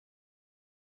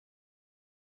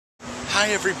Hi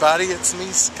everybody, it's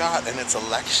me, Scott, and it's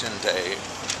election day.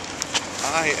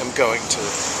 I am going to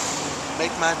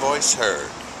make my voice heard.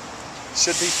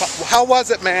 Should be fun. How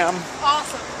was it, ma'am?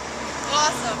 Awesome.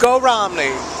 Awesome. Go Romney.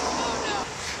 Oh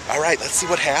no. All right, let's see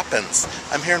what happens.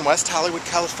 I'm here in West Hollywood,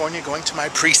 California, going to my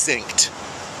precinct.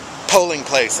 Polling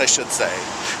place, I should say,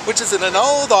 which is in an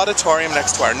old auditorium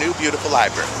next to our new beautiful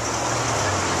library.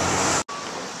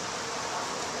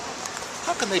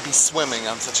 How can they be swimming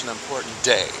on such an important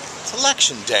day? It's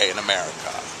election day in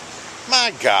America.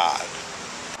 My God.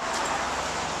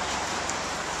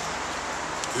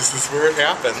 This is where it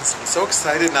happens. I'm so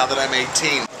excited now that I'm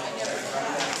 18.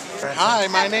 Hi,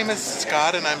 my name is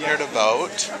Scott and I'm here to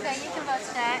vote. Okay, you can vote,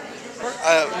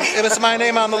 Scott. Is my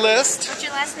name on the list? What's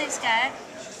your last name, Scott?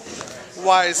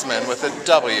 Wiseman with a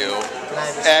W.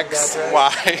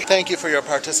 X-Y. Thank you for your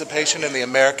participation in the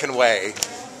American way.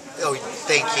 Oh,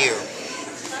 thank you.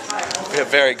 We have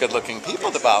very good-looking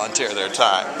people to volunteer their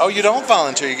time. Oh, you don't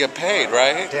volunteer, you get paid,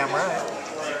 right? Damn right.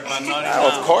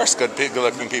 Oh, of course,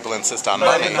 good-looking people insist on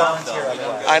money.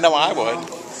 I know I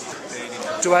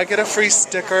would. Do I get a free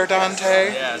sticker,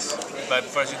 Dante? Yes, but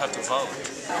first you have to vote.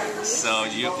 So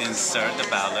you insert the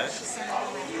ballot,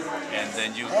 and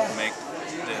then you make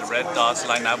the red dots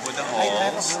line up with the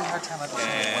holes,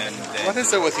 and then What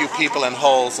is it with you people and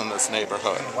holes in this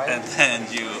neighborhood? and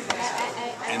then you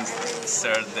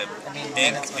insert the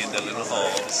ink in the little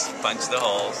holes, punch the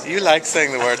holes, You like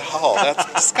saying the word hole. That's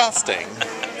disgusting.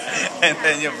 and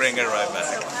then you bring it right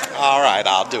back. All right,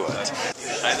 I'll do it.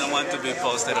 I don't want to be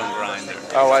posted on Grindr.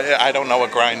 Oh, I don't know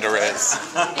what grinder is.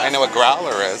 I know what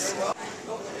growler is.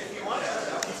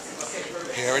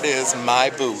 Here it is,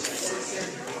 my booth.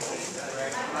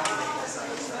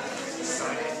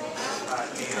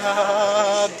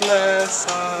 God bless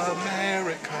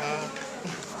America.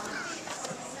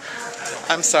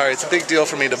 I'm sorry, it's a big deal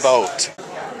for me to vote.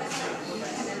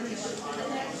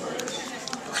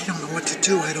 I don't know what to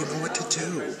do. I don't know what to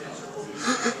do.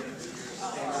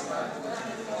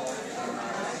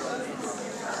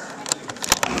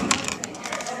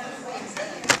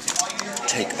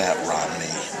 Take that,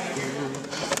 Romney.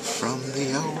 From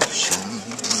the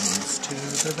oceans to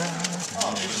the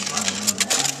valley.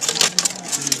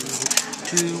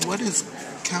 To what is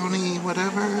county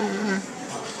whatever?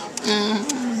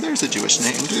 There's a Jewish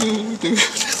name.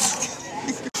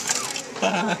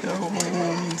 My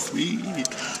home, sweet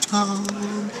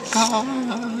home,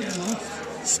 God.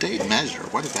 State measure,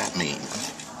 what does that mean?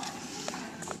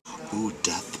 Ooh,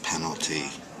 death penalty.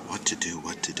 What to do,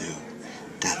 what to do.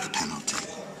 Death penalty.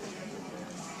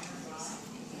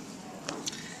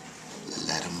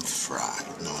 Let them fry.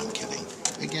 No, I'm kidding.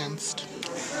 Against.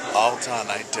 All done,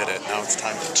 I did it. Now it's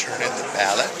time to turn in the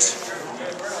ballot.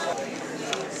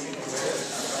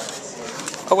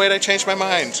 Oh wait, I changed my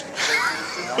mind.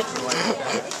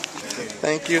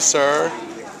 Thank you, sir.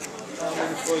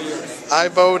 I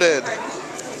voted.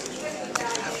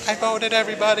 I voted,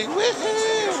 everybody.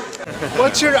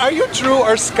 Woohoo! Are you Drew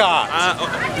or Scott?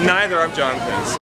 Neither. I'm Jonathan.